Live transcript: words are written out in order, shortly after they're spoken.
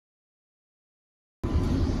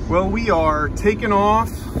Well, we are taking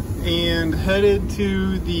off and headed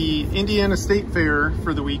to the Indiana State Fair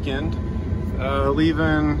for the weekend,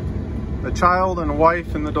 leaving a child and a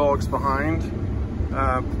wife and the dogs behind,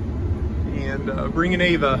 and bringing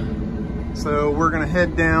Ava. So we're gonna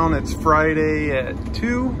head down. It's Friday at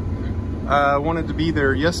 2. Wanted to be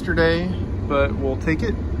there yesterday, but we'll take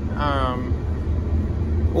it.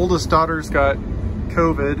 Oldest daughter's got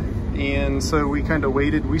COVID, and so we kind of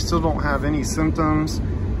waited. We still don't have any symptoms.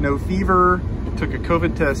 No fever. Took a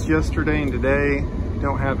COVID test yesterday and today.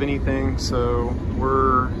 Don't have anything, so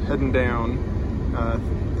we're heading down. I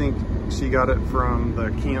think she got it from the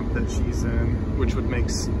camp that she's in, which would make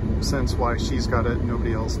sense why she's got it,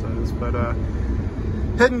 nobody else does. But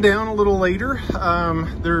heading down a little later.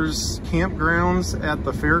 There's campgrounds at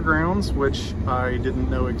the fairgrounds, which I didn't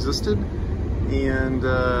know existed. And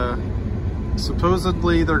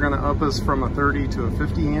supposedly they're gonna up us from a 30 to a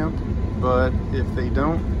 50 amp. But if they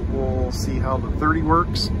don't, we'll see how the 30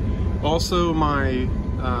 works. Also, my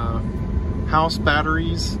house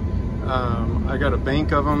batteries, I got a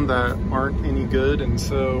bank of them that aren't any good, and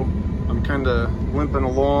so I'm kind of limping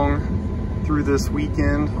along through this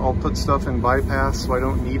weekend. I'll put stuff in bypass so I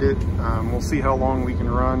don't need it. We'll see how long we can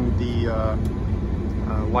run the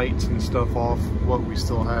lights and stuff off what we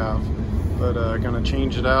still have. But gonna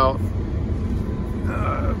change it out,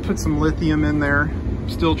 put some lithium in there.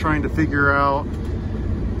 Still trying to figure out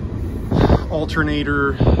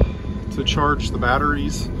alternator to charge the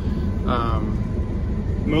batteries.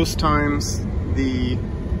 Most times the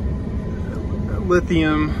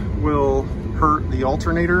lithium will hurt the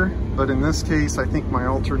alternator, but in this case I think my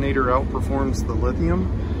alternator outperforms the lithium,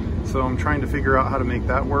 so I'm trying to figure out how to make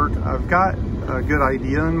that work. I've got a good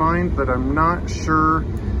idea in mind, but I'm not sure.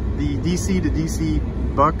 The DC to DC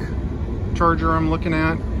buck charger I'm looking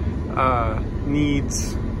at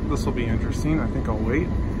needs, this will be interesting, I think I'll wait.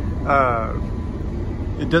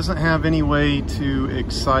 It doesn't have any way to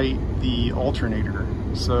excite the alternator,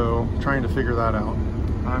 so I'm trying to figure that out.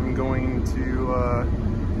 I'm going to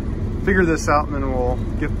figure this out and then we'll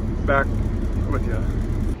get back with you.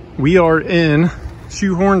 We are in,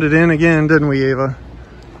 shoehorned it in again, didn't we, Ava?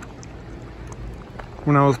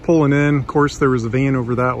 When I was pulling in, of course there was a van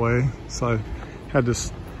over that way, so I had to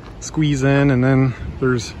squeeze in, and then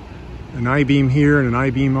there's an I-beam here and an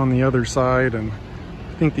I-beam on the other side, and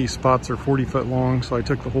I think these spots are 40 foot long, so I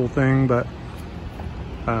took the whole thing. But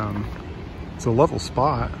it's a level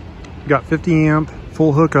spot. Got 50 amp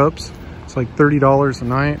full hookups. It's like $30 a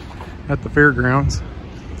night at the fairgrounds.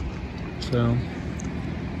 So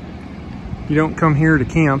you don't come here to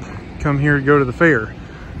camp, you come here to go to the fair.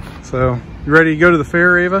 So you ready to go to the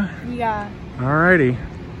fair, Ava? Yeah. Alrighty,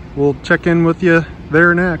 we'll check in with you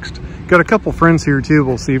there next. Got a couple friends here too.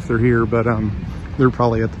 We'll see if they're here, but they're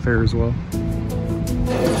probably at the fair as well.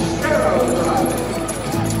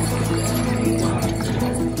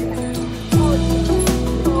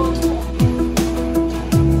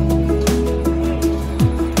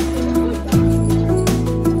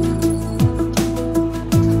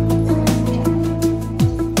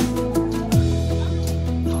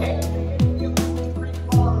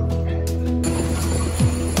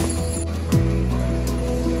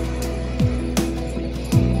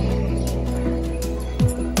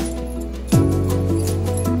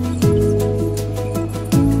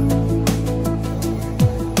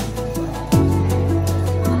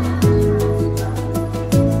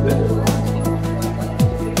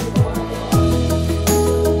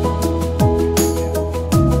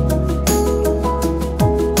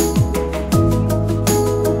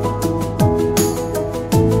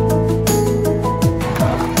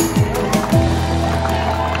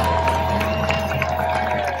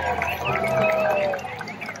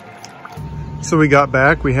 So we got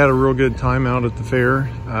back, we had a real good time out at the fair.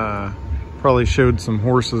 Probably showed some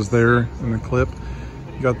horses there in the clip.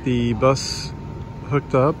 Got the bus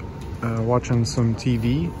hooked up, watching some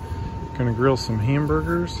TV. Gonna grill some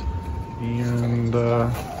hamburgers and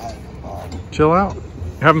chill out.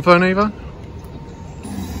 Having fun, Ava?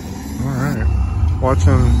 All right,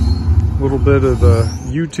 watching a little bit of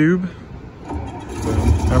YouTube. So,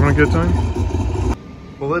 having a good time?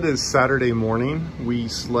 Well, it is Saturday morning. We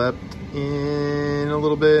slept in a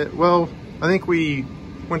little bit. Well, I think we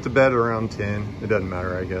went to bed around 10. It doesn't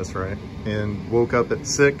matter, I guess, right? And woke up at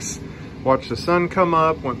 6, watched the sun come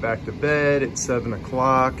up, went back to bed at 7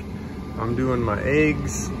 o'clock. I'm doing my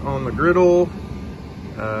eggs on the griddle.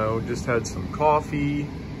 We just had some coffee,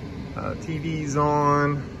 TV's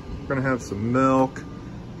on. We're gonna have some milk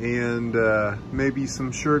and maybe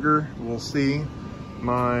some sugar, we'll see.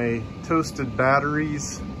 My toasted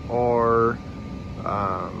batteries are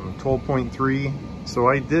 12.3. So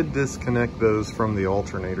I did disconnect those from the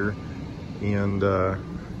alternator, and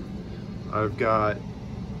I've got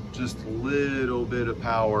just a little bit of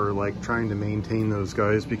power, like trying to maintain those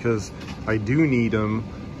guys, because I do need them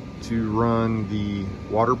to run the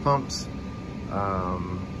water pumps.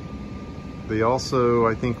 They also,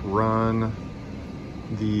 I think, run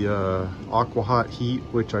the aqua hot heat,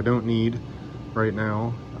 which I don't need right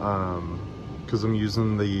now because I'm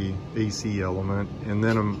using the AC element, and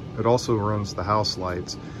then it also runs the house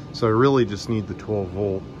lights, so I really just need the 12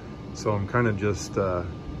 volt. So I'm kind of just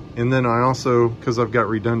and then I also, because I've got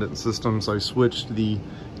redundant systems, I switched the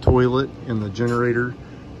toilet and the generator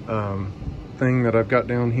thing that I've got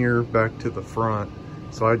down here back to the front,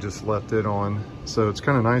 so I just left it on. So it's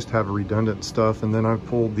kind of nice to have redundant stuff. And then I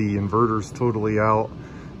pulled the inverters totally out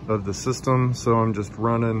of the system, so I'm just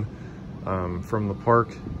running from the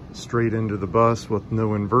park straight into the bus with no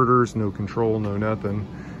inverters, no control, no nothing.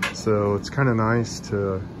 So it's kind of nice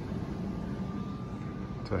to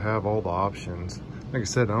have all the options. Like I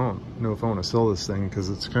said, I don't know if I want to sell this thing because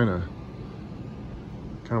it's kind of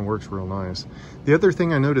works real nice. The other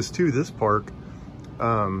thing I noticed too, this park,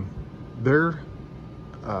 their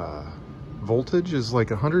voltage is like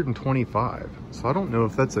 125. So I don't know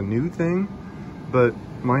if that's a new thing, but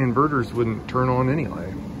my inverters wouldn't turn on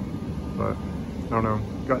anyway. But I don't know.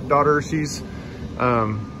 Got daughter, she's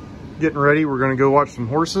getting ready. We're gonna go watch some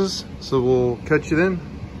horses, so we'll catch you then.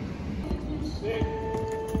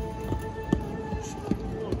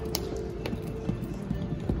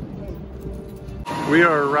 We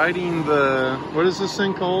are riding the, what is this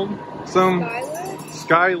thing called? Some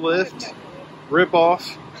Skylift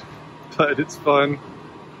rip-off, but it's fun.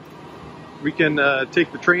 We can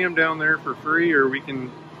take the tram down there for free, or we can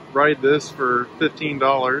ride this for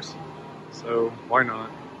 $15. So why not?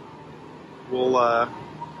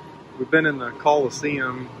 We've been in the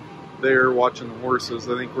Coliseum there watching the horses.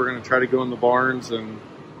 I think we're going to try to go in the barns and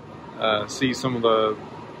see some of the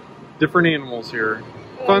different animals here.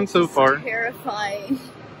 Fun so far. Terrifying.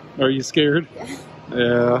 Are you scared? Yeah.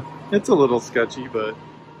 Yeah, it's a little sketchy, but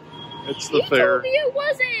it's the fair. You told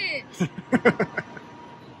me it wasn't.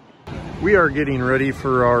 We are getting ready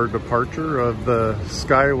for our departure of the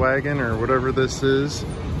Sky Wagon, or whatever this is.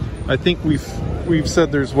 I think we've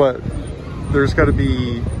said there's got to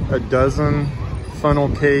be a dozen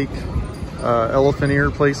funnel cake, elephant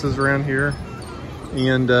ear places around here,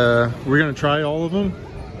 and we're gonna try all of them.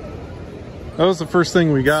 That was the first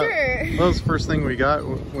thing we got. Sure. That was the first thing we got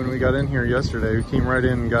when we got in here yesterday. We came right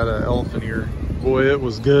in and got an elephant ear. Boy, it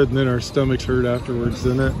was good, and then our stomachs hurt afterwards,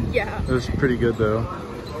 didn't it? Yeah. It was pretty good though.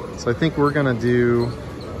 So I think we're gonna do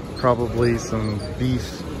probably some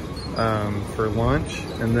beef for lunch,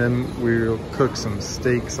 and then we'll cook some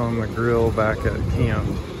steaks on the grill back at camp.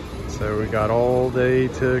 So we got all day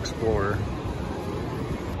to explore.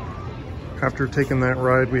 After taking that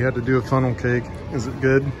ride, we had to do a funnel cake. Is it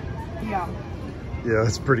good? Yeah. Yeah,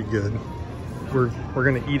 it's pretty good. We're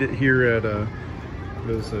gonna eat it here at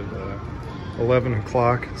 11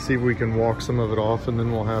 o'clock. See if we can walk some of it off, and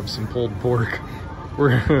then we'll have some pulled pork.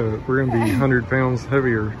 We're gonna be 100 pounds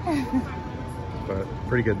heavier, but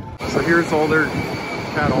pretty good. So here's all their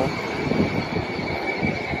cattle.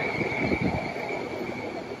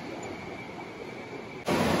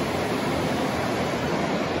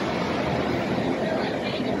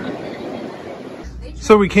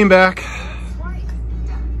 So we came back.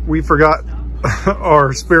 We forgot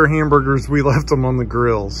our spare hamburgers. We left them on the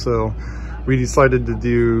grill, so we decided to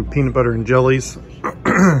do peanut butter and jellies.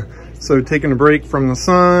 So taking a break from the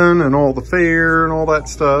sun and all the fair and all that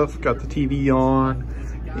stuff, got the TV on,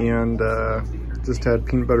 and just had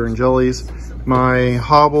peanut butter and jellies. My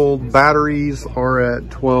hobbled batteries are at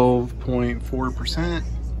 12.4%,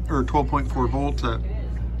 or 12.4 volts at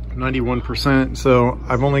 91%. So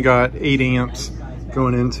I've only got 8 amps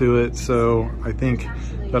going into it, so I think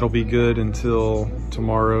that'll be good until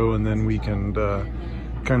tomorrow, and then we can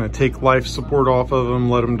kind of take life support off of them,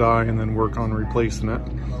 let them die, and then work on replacing it.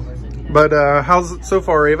 But how's it so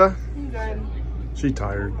far, Ava? Good. She's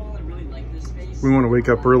tired. We want to wake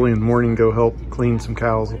up early in the morning, go help clean some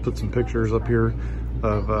cows. I'll put some pictures up here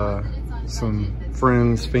of some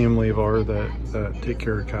friends, family of ours that take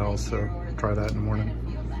care of cows, so try that in the morning.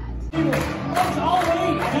 That's all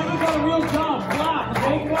eight. Never got a real job. Wow,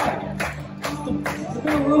 wake up. It's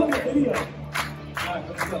gonna ruin the video. Alright,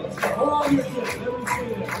 let's go. Let's go. Hold on your shit. Everybody stay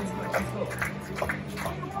there. Let's go. Let's go.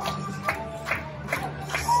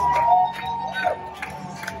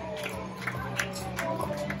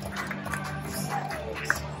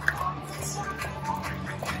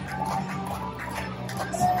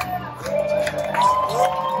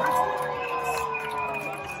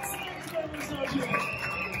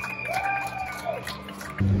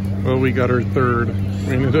 Well, we got our third.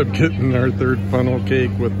 We ended up getting our third funnel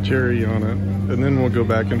cake with cherry on it. And then we'll go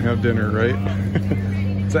back and have dinner, right?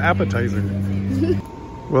 It's an appetizer.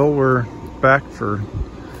 Well, we're back for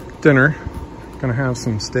dinner. Gonna have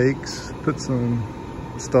some steaks, put some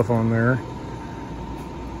stuff on there.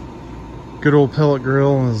 Good old pellet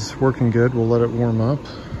grill is working good. We'll let it warm up.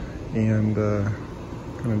 And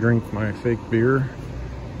gonna drink my fake beer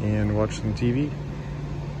and watch some TV.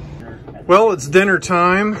 Well, it's dinner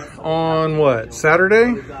time on what,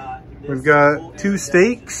 Saturday? We've got 2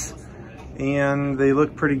 steaks and they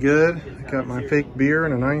look pretty good. I got my fake beer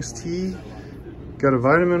and a nice tea. Got a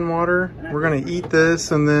vitamin water. We're gonna eat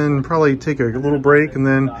this and then probably take a little break and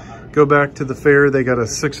then go back to the fair. They got a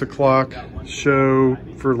 6 o'clock show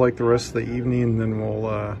for like the rest of the evening, and then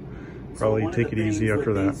we'll probably take it easy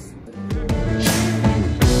after that.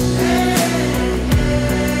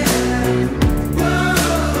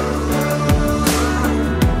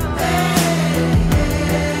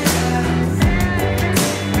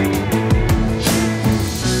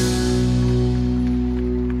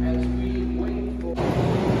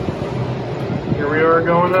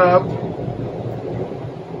 Going up.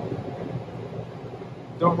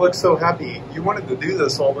 Don't look so happy. You wanted to do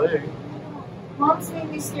this all day. Mom's made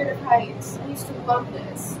me scared of heights. I used to love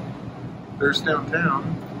this. There's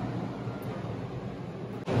downtown.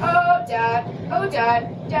 Oh, Dad. Oh,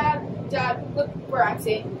 Dad. Dad, look where I'm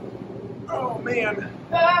seeing. Oh, man.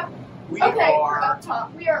 We okay, are we're up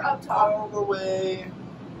top. We are up top. all the way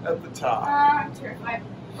at the top. I'm terrified.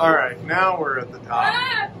 All right, now we're at the top.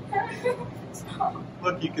 Stop.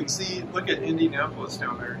 Look, you can see, look at Indianapolis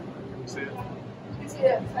down there. Can you see it? You can see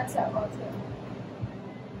the sunset well, too.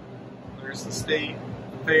 There's the State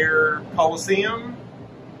Fair Coliseum.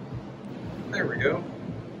 There we go.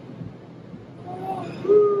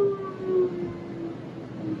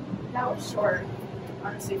 That was short,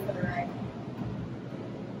 honestly, for the ride.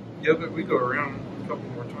 Yeah, but we go around a couple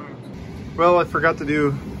more times. Well, I forgot to do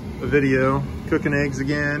a video. Cooking eggs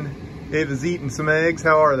again. Ava's eating some eggs.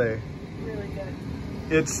 How are they? Really good.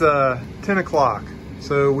 It's 10 o'clock.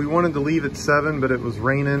 So we wanted to leave at 7, but it was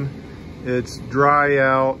raining. It's dry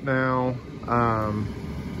out now. I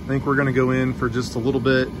think we're gonna go in for just a little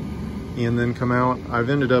bit and then come out. I've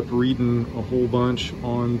ended up reading a whole bunch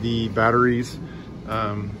on the batteries.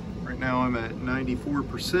 Right now I'm at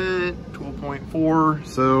 94%, 12.4,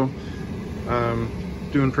 so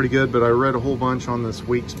doing pretty good, but I read a whole bunch on this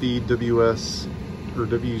Wakespeed WS or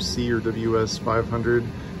WC or WS 500.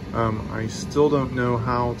 I still don't know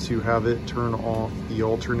how to have it turn off the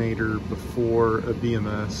alternator before a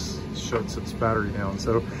BMS shuts its battery down.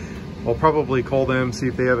 So I'll probably call them, see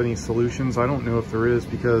if they have any solutions. I don't know if there is,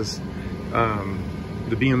 because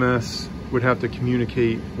the BMS would have to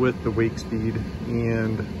communicate with the Wakespeed,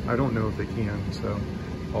 and I don't know if they can. So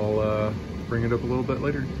I'll bring it up a little bit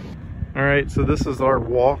later. All right, so this is our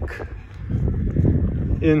walk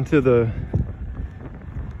into the,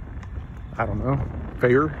 I don't know,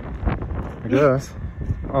 fair, I guess,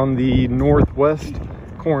 on the northwest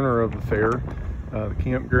corner of the fair. The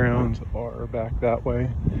campgrounds are back that way.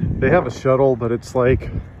 They have a shuttle, but it's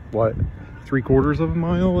like, what, 3/4 of a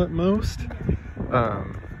mile at most?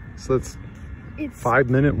 So it's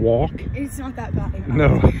 5-minute walk. It's not that bad.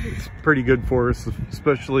 No, it's pretty good for us,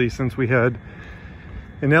 especially since we had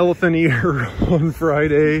an elephant ear on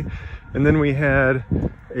Friday, and then we had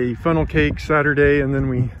a funnel cake Saturday, and then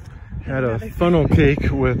we had a funnel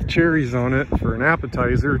cake with cherries on it for an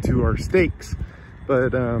appetizer to our steaks.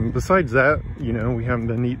 But besides that, you know, we haven't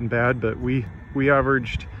been eating bad, but we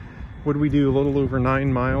averaged, what did we do, a little over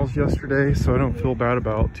 9 miles yesterday, so I don't feel bad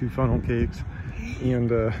about 2 funnel cakes.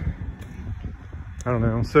 And I don't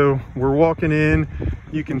know, so we're walking in,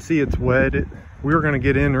 you can see it's wet. We were gonna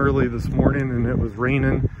get in early this morning and it was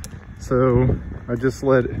raining, so I just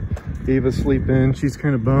let Ava sleep in. She's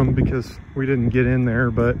kind of bummed because we didn't get in there,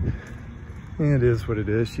 but it is what it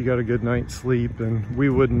is. She got a good night's sleep, and we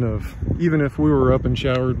wouldn't have, even if we were up and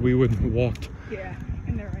showered, we wouldn't have walked. Yeah,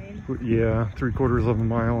 in the rain. Yeah, 3/4 of a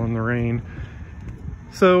mile in the rain.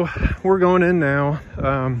 So we're going in now.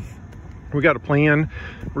 We got a plan.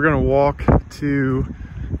 We're gonna walk to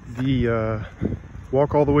the,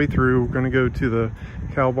 walk all the way through. We're gonna go to the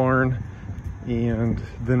cow barn, and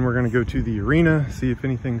then we're gonna go to the arena, see if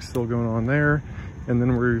anything's still going on there. And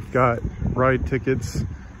then we've got ride tickets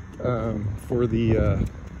for the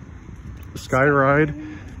Sky Ride.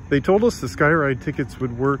 They told us the Sky Ride tickets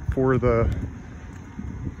would work for the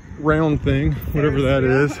round thing, whatever that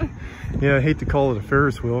is. Yeah, I hate to call it a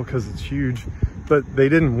Ferris wheel because it's huge, but they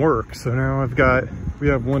didn't work. So now we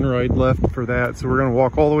have one ride left for that. So we're gonna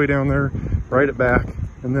walk all the way down there, ride it back,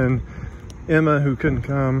 and then Emma, who couldn't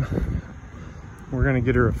come. We're gonna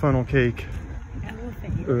get her a funnel cake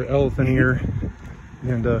or elephant ear,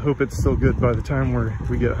 and hope it's still good by the time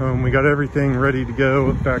we get home. We got everything ready to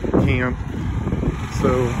go back at camp,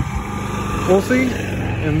 so we'll see.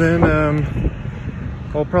 And then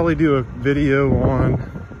I'll probably do a video on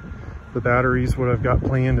the batteries, what I've got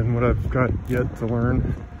planned and what I've got yet to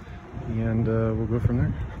learn, and we'll go from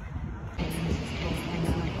there.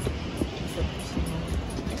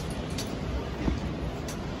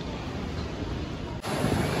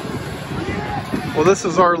 Well, this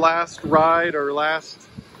is our last ride, our last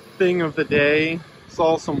thing of the day.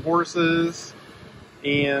 Saw some horses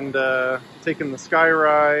and taking the sky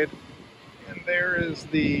ride. And there is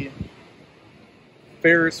the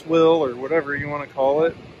Ferris wheel, or whatever you want to call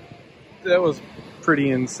it. That was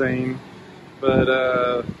pretty insane, but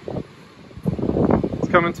it's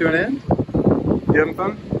coming to an end. You having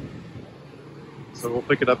fun? So we'll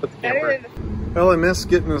pick it up at the camper. Well, I missed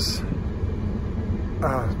getting this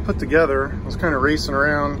put together. I was kind of racing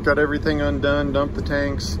around, got everything undone, dumped the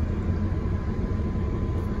tanks,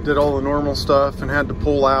 did all the normal stuff, and had to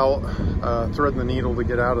pull out, threading the needle to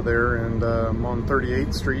get out of there. And I'm on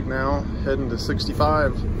 38th Street now, heading to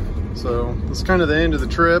 65. So that's kind of the end of the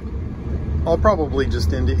trip. I'll probably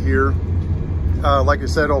just end it here. Like I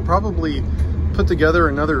said, I'll probably put together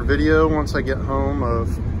another video once I get home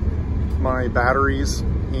of my batteries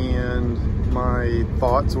and my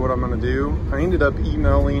thoughts of what I'm going to do. I ended up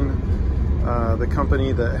emailing the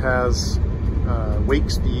company that has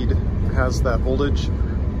Wakespeed, has that voltage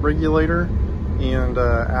regulator, and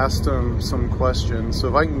asked them some questions. So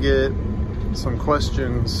if I can get some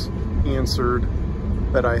questions answered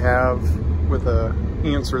that I have with a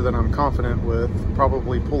answer that I'm confident with,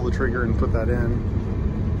 probably pull the trigger and put that in.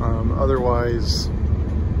 Otherwise,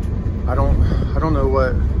 I don't know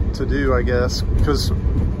what to do, I guess, because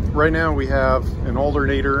right now we have an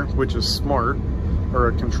alternator, which is smart, or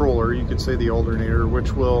a controller, you could say the alternator,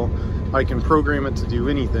 which I can program it to do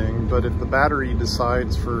anything. But if the battery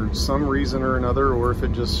decides for some reason or another, or if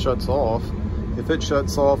it just shuts off, if it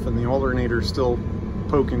shuts off and the alternator's still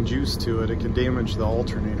poking juice to it, it can damage the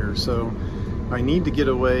alternator. So I need to get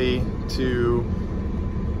a way to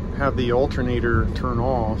have the alternator turn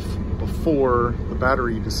off before the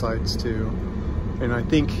battery decides to. And I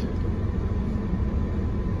think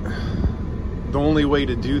the only way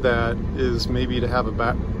to do that is maybe to have a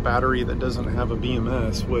battery that doesn't have a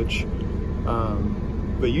BMS, which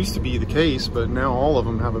that used to be the case, but now all of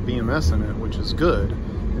them have a BMS in it, which is good,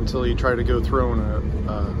 until you try to go throwing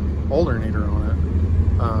a alternator on it.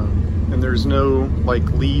 And there's no like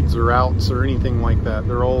leads or outs or anything like that.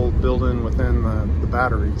 They're all built in within the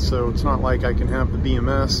battery. So it's not like I can have the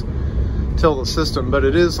BMS tell the system, but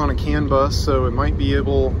it is on a CAN bus, so it might be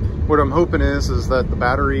able, what I'm hoping is that the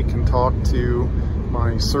battery can talk to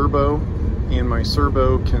my servo, and my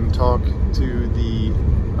servo can talk to the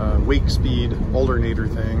Wakespeed alternator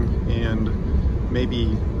thing, and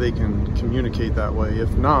maybe they can communicate that way.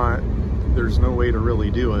 If not, there's no way to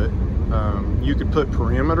really do it. You could put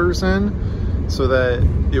parameters in so that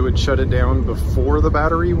it would shut it down before the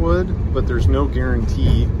battery would, but there's no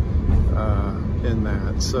guarantee in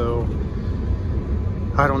that. So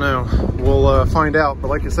I don't know. We'll find out. But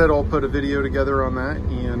like I said, I'll put a video together on that,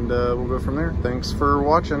 and we'll go from there. Thanks for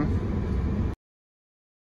watching.